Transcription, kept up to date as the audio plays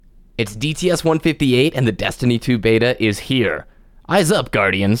It's DTS 158 and the Destiny 2 beta is here. Eyes up,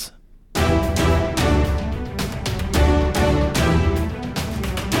 Guardians.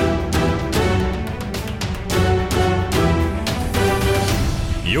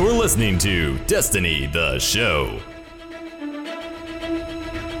 You're listening to Destiny the Show.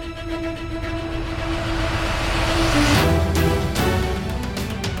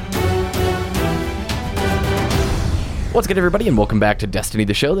 What's good, everybody, and welcome back to Destiny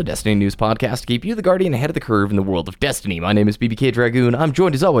the Show, the Destiny News podcast to keep you, the Guardian, ahead of the curve in the world of Destiny. My name is BBK Dragoon. I'm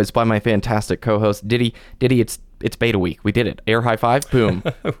joined, as always, by my fantastic co-host, Diddy. Diddy, it's beta week. We did it. Air high five. Boom.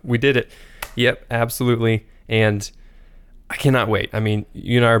 We did it. Yep, absolutely. And I cannot wait. I mean,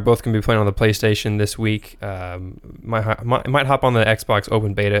 you and I are both going to be playing on the PlayStation this week. Might hop on the Xbox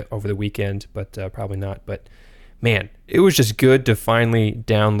open beta over the weekend, but probably not. But man, it was just good to finally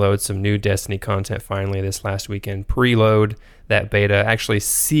download some new Destiny content finally this last weekend. Preload that beta, actually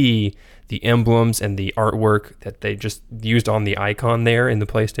see the emblems and the artwork that they just used on the icon there in the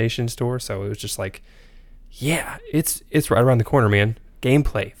PlayStation Store. So it was just like, yeah, it's right around the corner, man.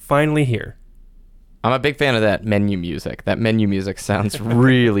 Gameplay finally here. I'm a big fan of that menu music. That menu music sounds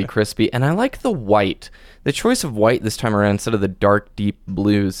really crispy, and I like the white. The choice of white this time around instead of the dark, deep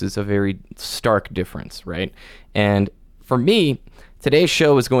blues is a very stark difference, right? And for me, today's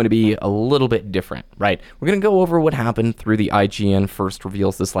show is going to be a little bit different, right? We're going to go over what happened through the IGN first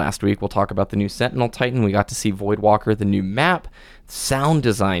reveals this last week. We'll talk about the new Sentinel Titan. We got to see Voidwalker, the new map, sound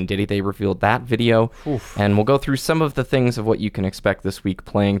design. They revealed that video. Oof. And we'll go through some of the things of what you can expect this week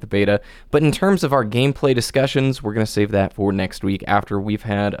playing the beta. But in terms of our gameplay discussions, we're going to save that for next week after we've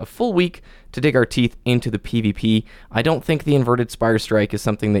had a full week to dig our teeth into the PvP. I don't think the Inverted Spire Strike is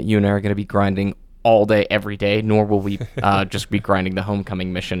something that you and I are going to be grinding all day, every day, nor will we just be grinding the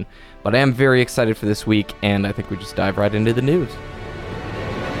Homecoming mission. But I am very excited for this week, and I think we just dive right into the news.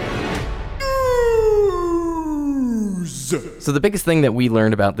 So the biggest thing that we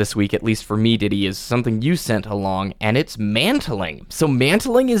learned about this week, at least for me, Diddy, is something you sent along, and it's mantling. So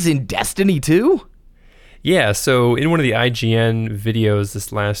mantling is in Destiny 2? Yeah, so in one of the IGN videos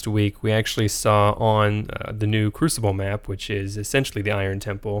this last week, we actually saw on the new Crucible map, which is essentially the Iron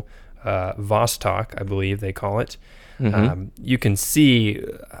Temple, Vostok, I believe they call it. Mm-hmm. You can see,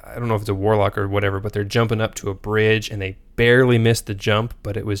 I don't know if it's a warlock or whatever, but they're jumping up to a bridge, and they barely missed the jump,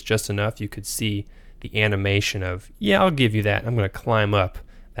 but it was just enough. You could see the animation of, yeah, I'll give you that. I'm going to climb up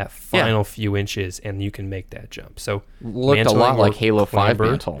that final few inches, and you can make that jump. So looked a lot like Halo 5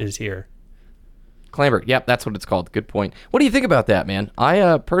 Mantle is here. Clamber, yep, that's what it's called. Good point. What do you think about that, man?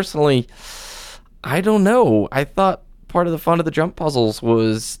 I personally, I don't know. I thought part of the fun of the jump puzzles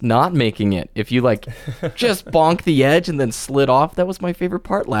was not making it. If you just bonk the edge and then slid off, that was my favorite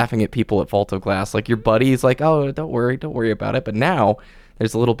part, laughing at people at Vault of Glass. Like your buddy's like, oh, don't worry about it. But now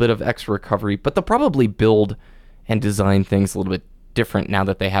there's a little bit of extra recovery, but they'll probably build and design things a little bit different now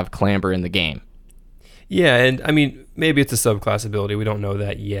that they have Clamber in the game. Yeah, and I mean, maybe it's a subclass ability. We don't know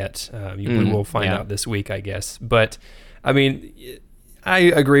that yet. We will find out this week, I guess. But, I mean, I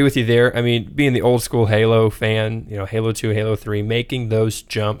agree with you there. I mean, being the old school Halo fan, Halo 2, Halo 3, making those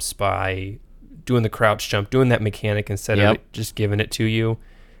jumps by doing the crouch jump, doing that mechanic instead of just giving it to you.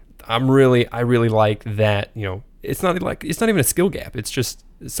 I really like that. It's not even a skill gap. It's just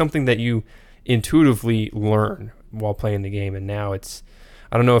something that you intuitively learn while playing the game. And now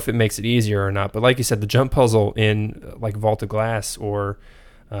I don't know if it makes it easier or not, but like you said, the jump puzzle in like Vault of Glass or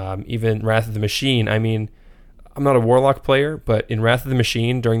even Wrath of the Machine. I mean, I'm not a Warlock player, but in Wrath of the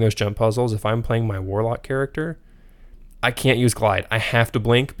Machine, during those jump puzzles, if I'm playing my Warlock character, I can't use Glide. I have to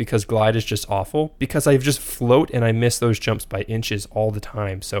blink because Glide is just awful because I just float and I miss those jumps by inches all the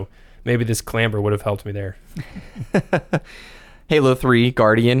time. So maybe this Clamber would have helped me there. Halo 3,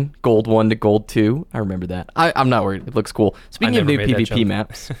 Guardian, Gold 1 to Gold 2. I remember that. I'm not worried. It looks cool. Speaking of new PvP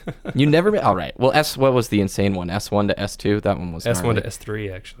maps, you never made... All right. Well, what was the insane one? S1 to S2? That one was S1 gnarly. to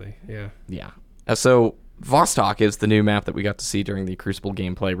S3, actually. Yeah. Yeah. So Vostok is the new map that we got to see during the Crucible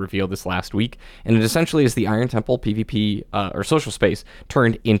gameplay reveal this last week, and it essentially is the Iron Temple PvP, or social space,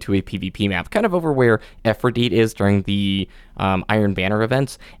 turned into a PvP map, kind of over where Aphrodite is during the Iron Banner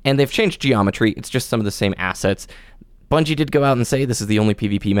events, and they've changed geometry. It's just some of the same assets. Bungie did go out and say this is the only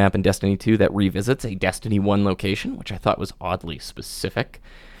PvP map in Destiny 2 that revisits a Destiny 1 location, which I thought was oddly specific.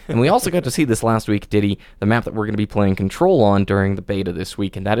 And we also got to see this last week, Diddy, the map that we're going to be playing Control on during the beta this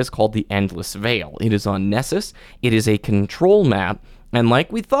week, and that is called the Endless Vale. It is on Nessus. It is a Control map, and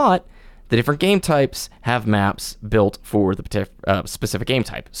like we thought, the different game types have maps built for the specific game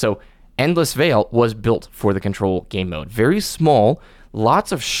type. So Endless Vale was built for the Control game mode. Very small,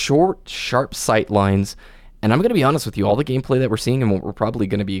 lots of short, sharp sight lines, And I'm going to be honest with you, all the gameplay that we're seeing and what we're probably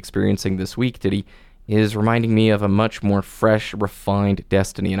going to be experiencing this week, Diddy, is reminding me of a much more fresh, refined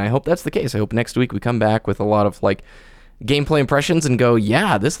Destiny. And I hope that's the case. I hope next week we come back with a lot of like gameplay impressions and go,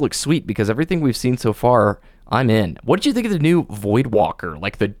 yeah, this looks sweet, because everything we've seen so far, I'm in. What did you think of the new Void Walker?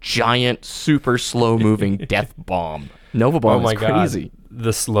 Like the giant, super slow-moving death bomb. Nova Bomb is crazy. God.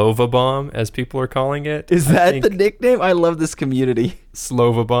 The Slova Bomb, as people are calling it. Is that the nickname? I love this community.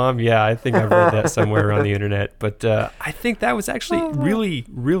 Slova Bomb? Yeah, I think I've read that somewhere around the internet. But I think that was actually really,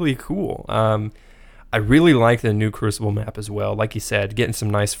 really cool. I really like the new Crucible map as well. Like you said, getting some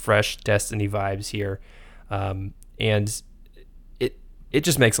nice, fresh Destiny vibes here. And it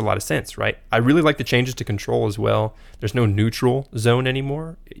just makes a lot of sense, right? I really like the changes to control as well. There's no neutral zone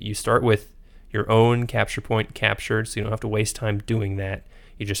anymore. You start with your own capture point captured, so you don't have to waste time doing that.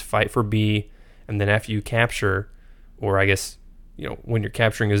 You just fight for B, and then after you capture, or I guess, when you're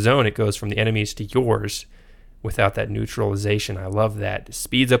capturing a zone, it goes from the enemies to yours without that neutralization. I love that. It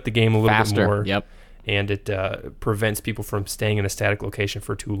speeds up the game a little bit more. Yep. And it prevents people from staying in a static location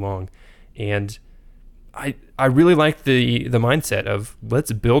for too long. And I really like the mindset of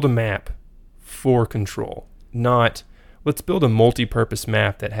let's build a map for control, not let's build a multi-purpose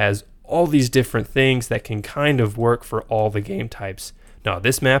map that has all these different things that can kind of work for all the game types. No,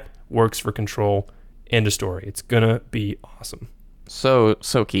 this map works for control. End of story. It's gonna be awesome. So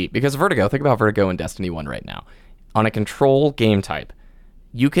key, because Vertigo, think about Vertigo in Destiny 1 right now. On a control game type,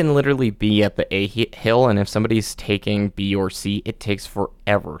 you can literally be at the A hill, and if somebody's taking B or C, it takes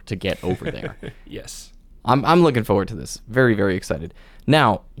forever to get over there. Yes. I'm looking forward to this. Very, very excited.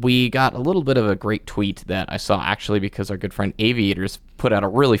 Now, we got a little bit of a great tweet that I saw, actually, because our good friend Aviators put out a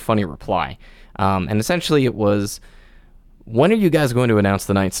really funny reply. And essentially it was, when are you guys going to announce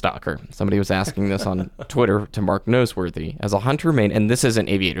the Night Stalker? Somebody was asking this on Twitter to Mark Noseworthy. As a hunter main, and this isn't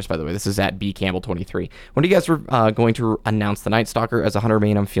Aviators, by the way, this is at BCampbell23. When are you guys going to announce the Night Stalker? As a hunter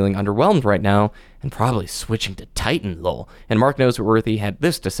main, I'm feeling underwhelmed right now, and probably switching to Titan, lol. And Mark Noseworthy had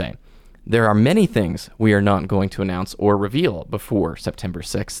this to say. There are many things we are not going to announce or reveal before September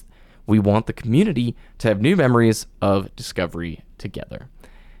 6th. We want the community to have new memories of Discovery together.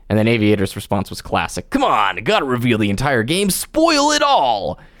 And then Aviator's response was classic. Come on, gotta reveal the entire game, spoil it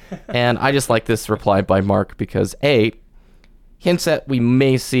all! And I just like this reply by Mark because, A, hints at we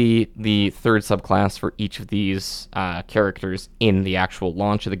may see the third subclass for each of these characters in the actual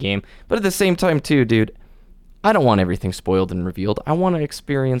launch of the game. But at the same time, too, dude, I don't want everything spoiled and revealed. I want to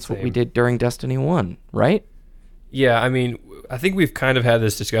experience what we did during Destiny 1, right? Yeah, I mean, I think we've kind of had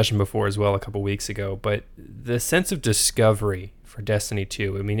this discussion before as well a couple weeks ago, but the sense of discovery for Destiny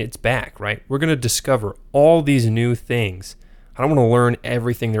 2, I mean, it's back, right? We're going to discover all these new things. I don't want to learn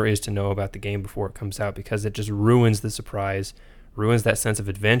everything there is to know about the game before it comes out because it just ruins the surprise, ruins that sense of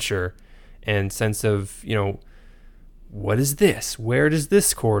adventure and sense of, what is this? Where does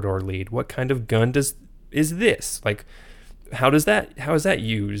this corridor lead? What kind of gun is this? Like, how is that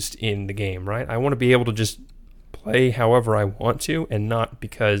used in the game, right? I want to be able to just play however I want to and not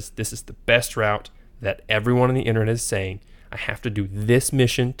because this is the best route that everyone on the internet is saying. I have to do this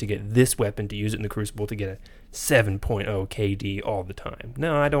mission to get this weapon to use it in the Crucible to get a 7.0 KD all the time.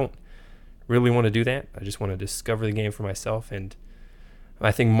 No, I don't really want to do that. I just want to discover the game for myself. And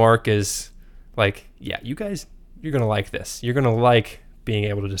I think Mark is like, yeah, you guys, you're going to like this. You're going to like being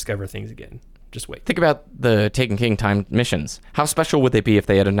able to discover things again. Just wait. Think about the Taken King timed missions. How special would they be if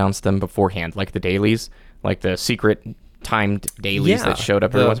they had announced them beforehand, like the dailies, like the secret timed dailies that showed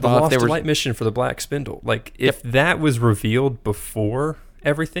up every once in a while? The Lost Light mission for the Black Spindle. Like, if that was revealed before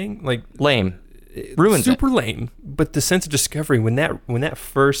everything, like... Lame. Ruins super lame. But the sense of discovery, when that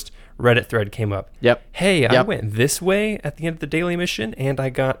first Reddit thread came up, hey, I went this way at the end of the daily mission, and I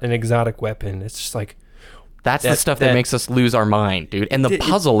got an exotic weapon. It's just like... That's the stuff that makes us lose our mind, dude. And the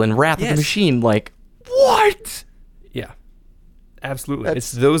puzzle in Wrath of the Machine, like, what? Yeah, absolutely.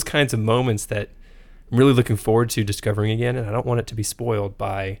 It's those kinds of moments that I'm really looking forward to discovering again, and I don't want it to be spoiled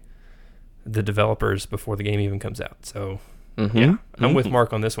by the developers before the game even comes out. So, I'm with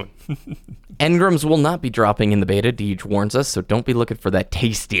Mark on this one. Engrams will not be dropping in the beta, Deej warns us, so don't be looking for that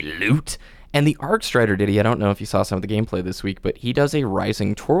tasty loot. And the Arcstrider, Diddy, I don't know if you saw some of the gameplay this week, but he does a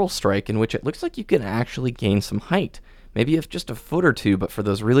Rising Twirl Strike in which it looks like you can actually gain some height. Maybe if just a foot or two, but for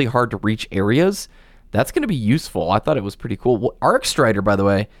those really hard-to-reach areas, that's going to be useful. I thought it was pretty cool. Well, Arcstrider, by the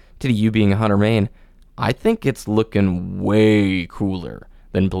way, Diddy, you being a hunter main, I think it's looking way cooler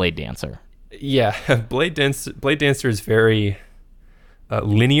than Blade Dancer. Yeah, Blade Dancer is very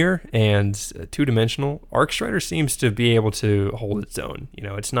linear and two-dimensional. Arcstrider seems to be able to hold its own.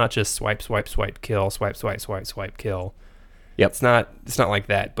 It's not just swipe, swipe, swipe, kill, swipe, swipe, swipe, swipe, kill. Yep. It's not like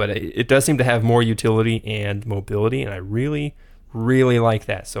that, but it does seem to have more utility and mobility, and I really, really like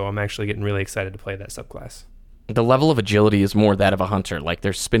that. So I'm actually getting really excited to play that subclass. The level of agility is more that of a hunter. Like,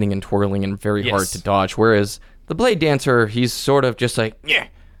 they're spinning and twirling and very hard to dodge, whereas the Blade Dancer, he's sort of just like, yeah.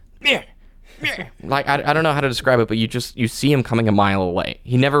 Like, I don't know how to describe it, but you see him coming a mile away.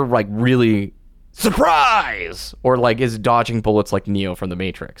 He never, like, really, surprise! Or, like, is dodging bullets like Neo from The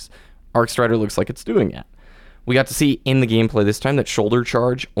Matrix. Arc Strider looks like it's doing that. We got to see in the gameplay this time that Shoulder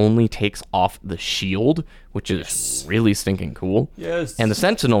Charge only takes off the shield, which is really stinking cool. Yes. And the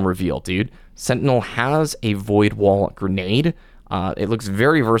Sentinel reveal, dude. Sentinel has a Void Wall grenade. It looks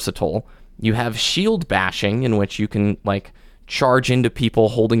very versatile. You have shield bashing, in which you can, like, charge into people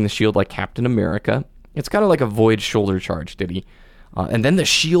holding the shield like Captain America. It's kind of like a Void Shoulder Charge, Diddy. And then the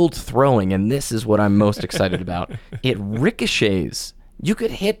shield throwing, and this is what I'm most excited about. It ricochets. You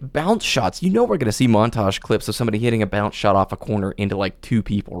could hit bounce shots. You know we're going to see montage clips of somebody hitting a bounce shot off a corner into like 2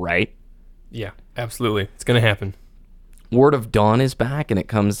 people, right? Yeah, absolutely. It's going to happen. Word of Dawn is back, and it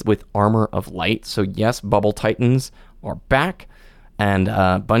comes with Armor of Light. So yes, Bubble Titans are back. And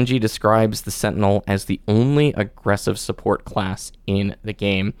Bungie describes the Sentinel as the only aggressive support class in the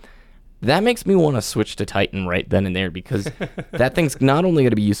game. That makes me want to switch to Titan right then and there, because that thing's not only going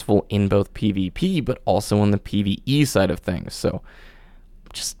to be useful in both PvP, but also on the PvE side of things. So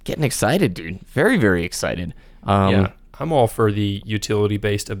just getting excited, dude. Very, very excited. Yeah, I'm all for the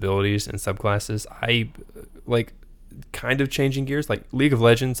utility-based abilities and subclasses. I like kind of changing gears. Like League of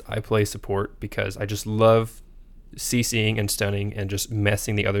Legends, I play support because I just love CCing and stunning and just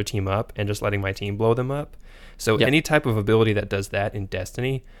messing the other team up and just letting my team blow them up. So any type of ability that does that in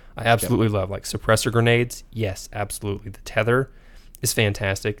Destiny, I absolutely love. Like suppressor grenades, yes, absolutely. The tether is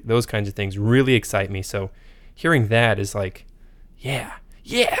fantastic. Those kinds of things really excite me. So hearing that is like, yeah,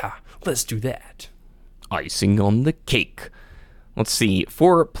 let's do that. Icing on the cake. Let's see.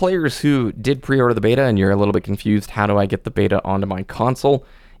 For players who did pre-order the beta and you're a little bit confused, how do I get the beta onto my console?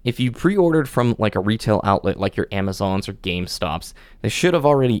 If you pre-ordered from like a retail outlet like your Amazons or GameStops, they should have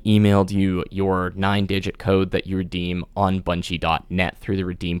already emailed you your 9-digit code that you redeem on Bungie.net through the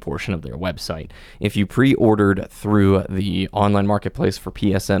redeem portion of their website. If you pre-ordered through the online marketplace for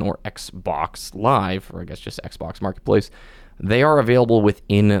PSN or Xbox Live, or I guess just Xbox Marketplace, they are available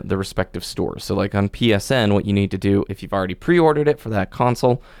within the respective stores. So like on PSN, what you need to do if you've already pre-ordered it for that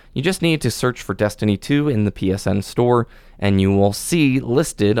console, you just need to search for Destiny 2 in the PSN store, and you will see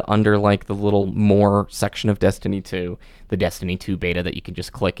listed under like the little more section of Destiny 2, the Destiny 2 beta that you can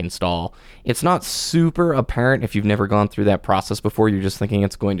just click install. It's not super apparent if you've never gone through that process before. You're just thinking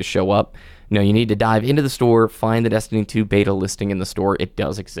it's going to show up. No, you need to dive into the store, find the Destiny 2 beta listing in the store. It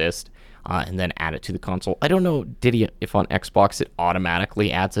does exist. And then add it to the console. I don't know, if on Xbox it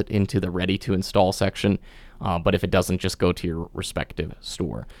automatically adds it into the ready-to-install section, but if it doesn't, just go to your respective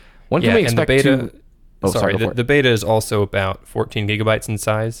store. When can we expect the beta, to... Oh, sorry, the beta is also about 14 gigabytes in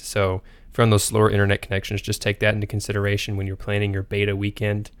size, so from those slower internet connections, just take that into consideration when you're planning your beta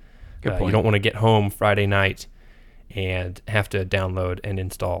weekend. Good point. You don't want to get home Friday night and have to download and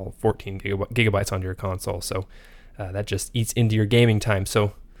install 14 gigabytes onto your console, so that just eats into your gaming time.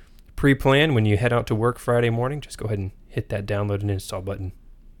 So pre-plan when you head out to work Friday morning, just go ahead and hit that download and install button.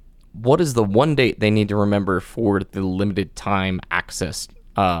 What is the one date they need to remember for the limited time access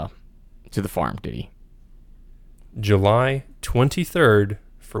to the farm, Diddy? July 23rd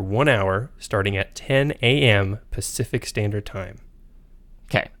for 1 hour, starting at 10 a.m. Pacific Standard Time.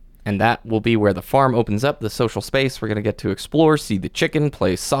 Okay, and that will be where the farm opens up, the social space. We're going to get to explore, see the chicken,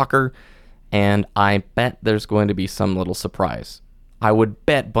 play soccer, and I bet there's going to be some little surprise. I would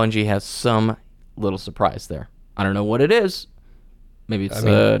bet Bungie has some little surprise there. I don't know what it is. Maybe it's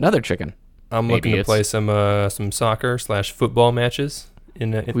another chicken. I'm looking to play some soccer / football matches.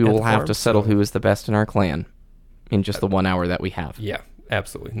 We will have to settle who is the best in our clan in just the 1 hour that we have. Yeah,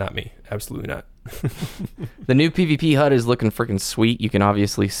 absolutely. Not me. Absolutely not. The new PvP HUD is looking freaking sweet. You can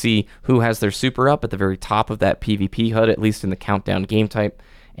obviously see who has their super up at the very top of that PvP HUD, at least in the countdown game type.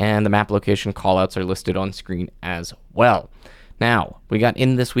 And the map location callouts are listed on screen as well. Now, we got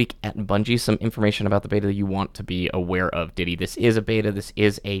in this week at Bungie some information about the beta that you want to be aware of, Diddy. This is a beta. This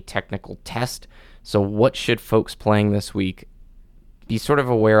is a technical test. So what should folks playing this week be sort of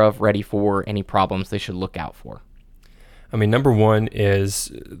aware of, ready for any problems they should look out for? I mean, number one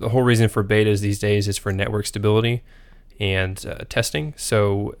is the whole reason for betas these days is for network stability and testing.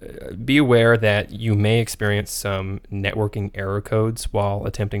 So be aware that you may experience some networking error codes while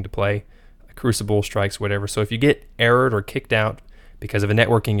attempting to play. Crucible strikes, whatever. So if you get errored or kicked out because of a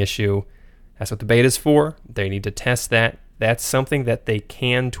networking issue, that's what the beta is for. They need to test that. That's something that they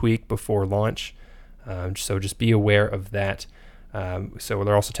can tweak before launch. So just be aware of that. So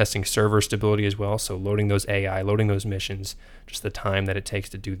they're also testing server stability as well. So loading those AI, loading those missions, just the time that it takes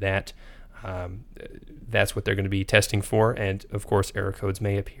to do that. That's what they're going to be testing for. And of course, error codes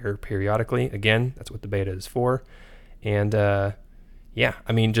may appear periodically. Again, that's what the beta is for. And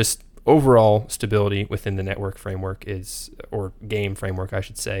just overall stability within the network framework or game framework, I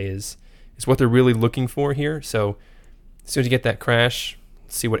should say, is what they're really looking for here. So as soon as you get that crash,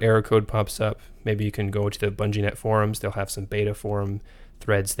 see what error code pops up. Maybe you can go to the BungieNet forums. They'll have some beta forum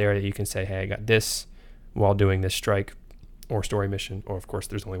threads there that you can say, hey, I got this while doing this strike or story mission. Or, of course,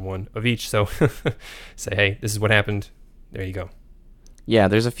 there's only one of each. So say, hey, this is what happened. There you go. Yeah,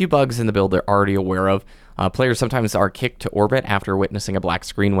 there's a few bugs in the build they're already aware of. Players sometimes are kicked to orbit after witnessing a black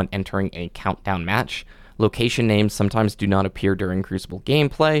screen when entering a countdown match. Location names sometimes do not appear during Crucible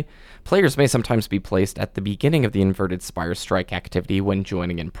gameplay. Players may sometimes be placed at the beginning of the inverted Spire Strike activity when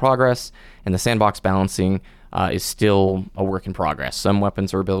joining in progress, and the sandbox balancing is still a work in progress. Some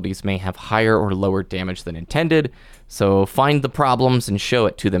weapons or abilities may have higher or lower damage than intended, so find the problems and show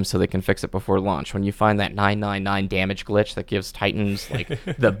it to them so they can fix it before launch. When you find that 999 damage glitch that gives Titans like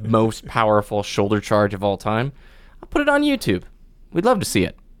the most powerful shoulder charge of all time, I'll put it on YouTube. We'd love to see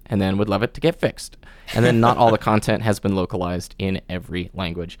it, and then we'd love it to get fixed. And then not all the content has been localized in every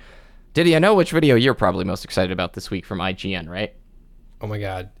language. Diddy, I know which video you're probably most excited about this week from IGN, right? Oh my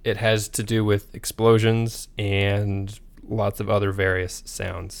God. It has to do with explosions and lots of other various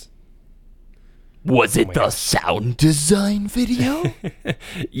sounds. Was it the sound design video?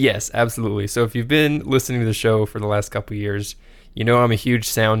 Yes, absolutely. So if you've been listening to the show for the last couple of years, you know I'm a huge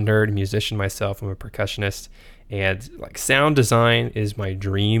sound nerd, musician myself. I'm a percussionist. And like sound design is my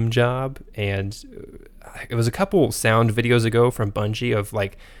dream job. And it was a couple sound videos ago from Bungie of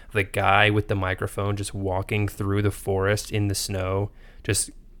like the guy with the microphone just walking through the forest in the snow, just,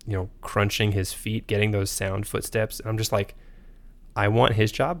 crunching his feet, getting those sound footsteps. And I'm just like, I want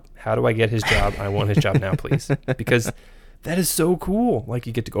his job. How do I get his job? I want his job now, please. Because that is so cool. Like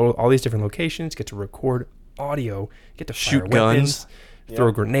you get to go to all these different locations, get to record audio, get to shoot fire guns. Weapons,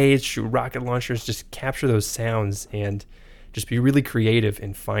 throw grenades, shoot rocket launchers, just capture those sounds and just be really creative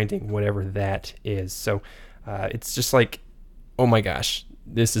in finding whatever that is. So it's just like, oh my gosh,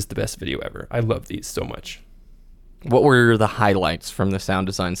 this is the best video ever. I love these so much. What were the highlights from the sound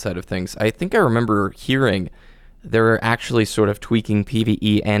design side of things? I think I remember hearing they're actually sort of tweaking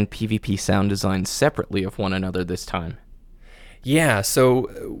PvE and PvP sound design separately of one another this time. Yeah, so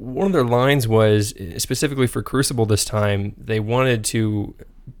one of their lines was, specifically for Crucible this time, they wanted to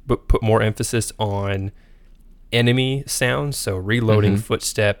put more emphasis on enemy sounds, so reloading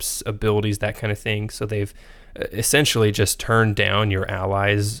footsteps, abilities, that kind of thing. So they've essentially just turned down your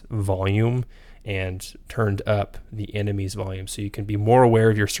allies' volume and turned up the enemy's volume, so you can be more aware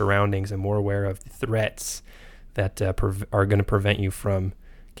of your surroundings and more aware of the threats that are going to prevent you from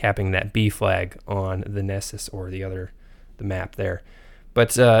capping that B flag on the Nessus or the map there.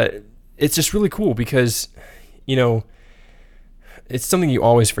 But it's just really cool because, it's something you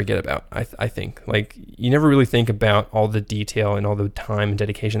always forget about, I think. Like, you never really think about all the detail and all the time and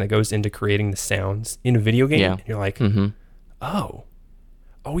dedication that goes into creating the sounds in a video game. Yeah. And you're like,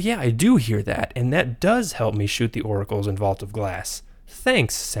 oh yeah, I do hear that. And that does help me shoot the oracles in Vault of Glass.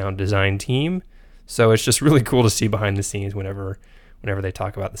 Thanks, sound design team. So it's just really cool to see behind the scenes whenever they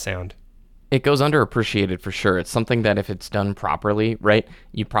talk about the sound. It goes underappreciated for sure. It's something that if it's done properly, right,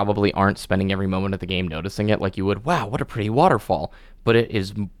 you probably aren't spending every moment of the game noticing it like you would, wow, what a pretty waterfall. But it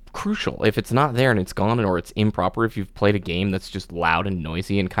is crucial. If it's not there and it's gone, or it's improper, if you've played a game that's just loud and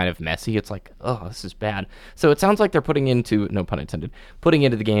noisy and kind of messy, it's like, oh, this is bad. So it sounds like they're putting into, no pun intended, putting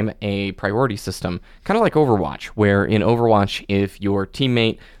into the game a priority system, kind of like Overwatch, where in Overwatch, if your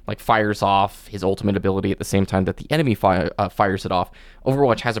teammate fires off his ultimate ability at the same time that the enemy fires it off,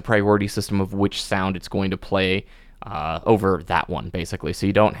 Overwatch has a priority system of which sound it's going to play over that one, basically. So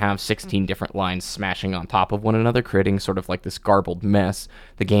you don't have 16 different lines smashing on top of one another, creating sort of like this garbled mess.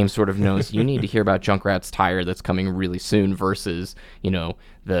 The game sort of knows you need to hear about Junkrat's tire that's coming really soon versus, the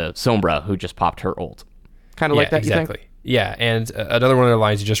Sombra who just popped her ult. Kind of like that, exactly. You think? Yeah, and another one of their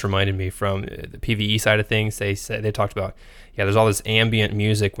lines you just reminded me from the PvE side of things. They talked about, there's all this ambient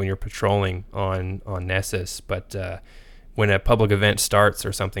music when you're patrolling on Nessus, but when a public event starts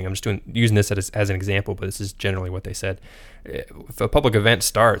or something, I'm just using this as an example, but this is generally what they said. If a public event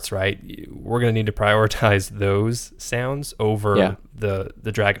starts, right, we're going to need to prioritize those sounds over the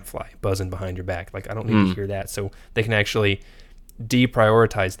dragonfly buzzing behind your back. Like, I don't need to hear that. So they can actually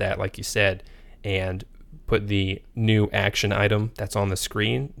deprioritize that, like you said, and put the new action item that's on the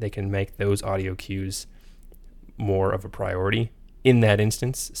screen. They can make those audio cues more of a priority in that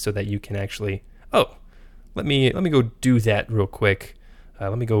instance so that you can actually, oh, let me go do that real quick.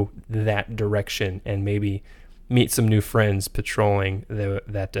 Let me go that direction and maybe meet some new friends patrolling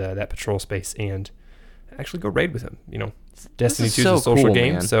that patrol space and actually go raid with them. Destiny 2 is a social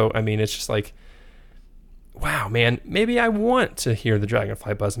game, man. So I mean, it's just like, wow, man, maybe I want to hear the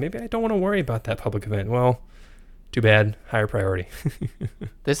Dragonfly buzz. Maybe I don't want to worry about that public event. Well, too bad, higher priority.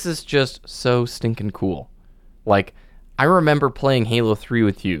 This is just so stinking cool. Like, I remember playing Halo 3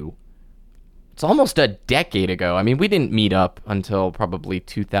 with you. It's almost a decade ago. I mean, we didn't meet up until probably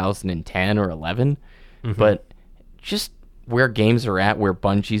 2010 or 11, but just where games are at, where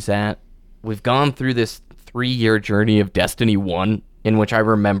Bungie's at, we've gone through this 3-year journey of Destiny 1, in which I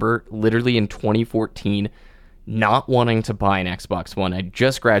remember literally in 2014 not wanting to buy an Xbox One. I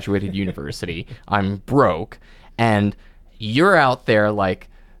just graduated university. I'm broke. And you're out there like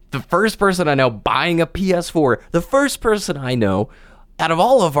the first person I know buying a PS4, the first person I know out of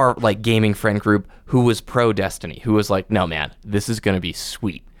all of our like gaming friend group who was pro Destiny, who was like, no, man, this is going to be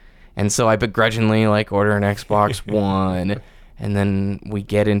sweet. And so I begrudgingly like order an Xbox One, and then we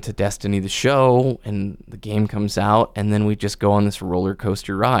get into Destiny the show, and the game comes out, and then we just go on this roller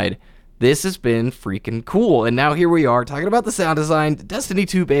coaster ride. This has been freaking cool, and now here we are talking about the sound design. Destiny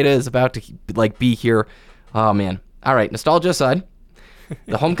 2 beta is about to like be here. Oh man! All right, nostalgia aside,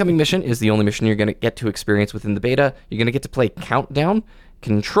 the Homecoming mission is the only mission you're going to get to experience within the beta. You're going to get to play Countdown,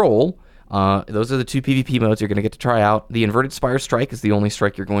 Control. Those are the 2 PvP modes you're going to get to try out. The Inverted Spire Strike is the only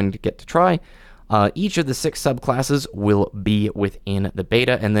strike you're going to get to try. Each of the 6 subclasses will be within the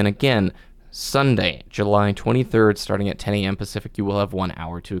beta. And then again, Sunday, July 23rd, starting at 10 a.m. Pacific, you will have 1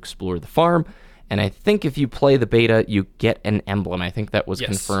 hour to explore the farm. And I think if you play the beta, you get an emblem. I think that was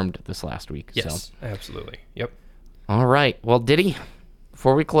confirmed this last week. Yes, so. Absolutely. Yep. All right. Well, Diddy,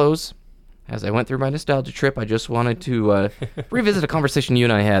 before we close, as I went through my nostalgia trip, I just wanted to revisit a conversation you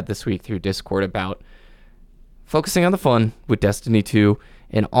and I had this week through Discord about focusing on the fun with Destiny 2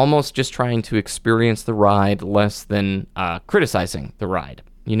 and almost just trying to experience the ride less than criticizing the ride.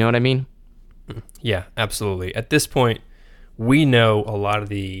 You know what I mean? Yeah, absolutely. At this point, we know a lot of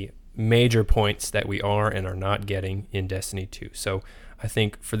the major points that we are and are not getting in Destiny 2. So I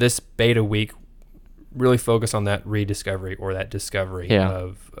think for this beta week, really focus on that rediscovery or that discovery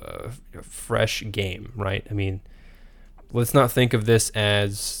of a fresh game, right? I mean, let's not think of this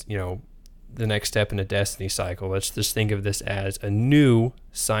as, the next step in a Destiny cycle. Let's just think of this as a new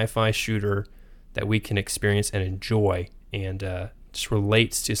sci-fi shooter that we can experience and enjoy, and just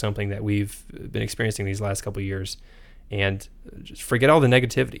relates to something that we've been experiencing these last couple of years. And just forget all the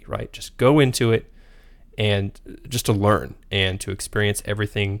negativity, right? Just go into it and just to learn and to experience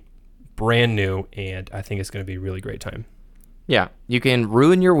everything brand new, and I think it's going to be a really great time. Yeah, you can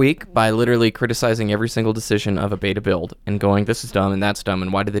ruin your week by literally criticizing every single decision of a beta build and going, this is dumb and that's dumb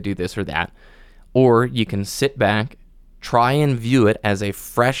and why did they do this or that? Or you can sit back, try and view it as a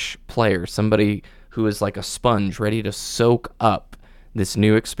fresh player, somebody who is like a sponge ready to soak up this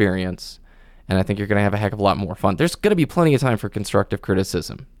new experience, and I think you're going to have a heck of a lot more fun. There's going to be plenty of time for constructive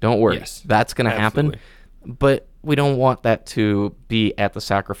criticism. Don't worry. Yes, that's going to happen, but we don't want that to be at the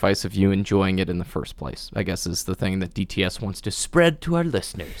sacrifice of you enjoying it in the first place, I guess is the thing that DTS wants to spread to our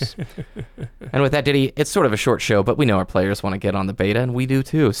listeners. And with that, Diddy, it's sort of a short show, but we know our players want to get on the beta, and we do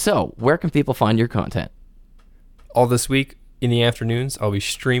too. So where can people find your content? All this week in the afternoons, I'll be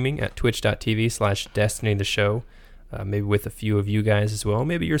streaming at twitch.tv/Destiny the Show, maybe with a few of you guys as well,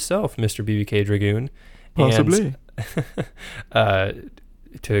 maybe yourself, Mr. BBK Dragoon. Possibly. And,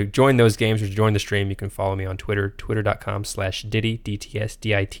 to join those games or to join the stream, you can follow me on Twitter, twitter.com/Diddy, DTS,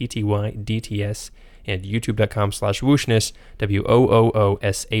 DITTY, DTS, and youtube.com/Wooshness,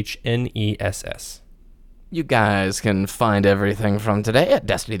 WOOOSHNESS. You guys can find everything from today at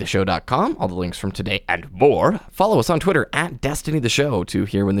DestinyTheShow.com, all the links from today and more. Follow us on Twitter at DestinyTheShow to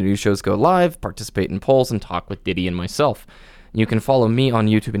hear when the new shows go live, participate in polls, and talk with Diddy and myself. You can follow me on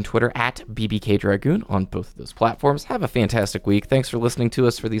YouTube and Twitter at BBK Dragoon on both of those platforms. Have a fantastic week. Thanks for listening to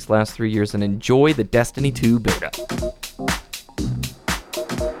us for these last 3 years, and enjoy the Destiny 2 beta.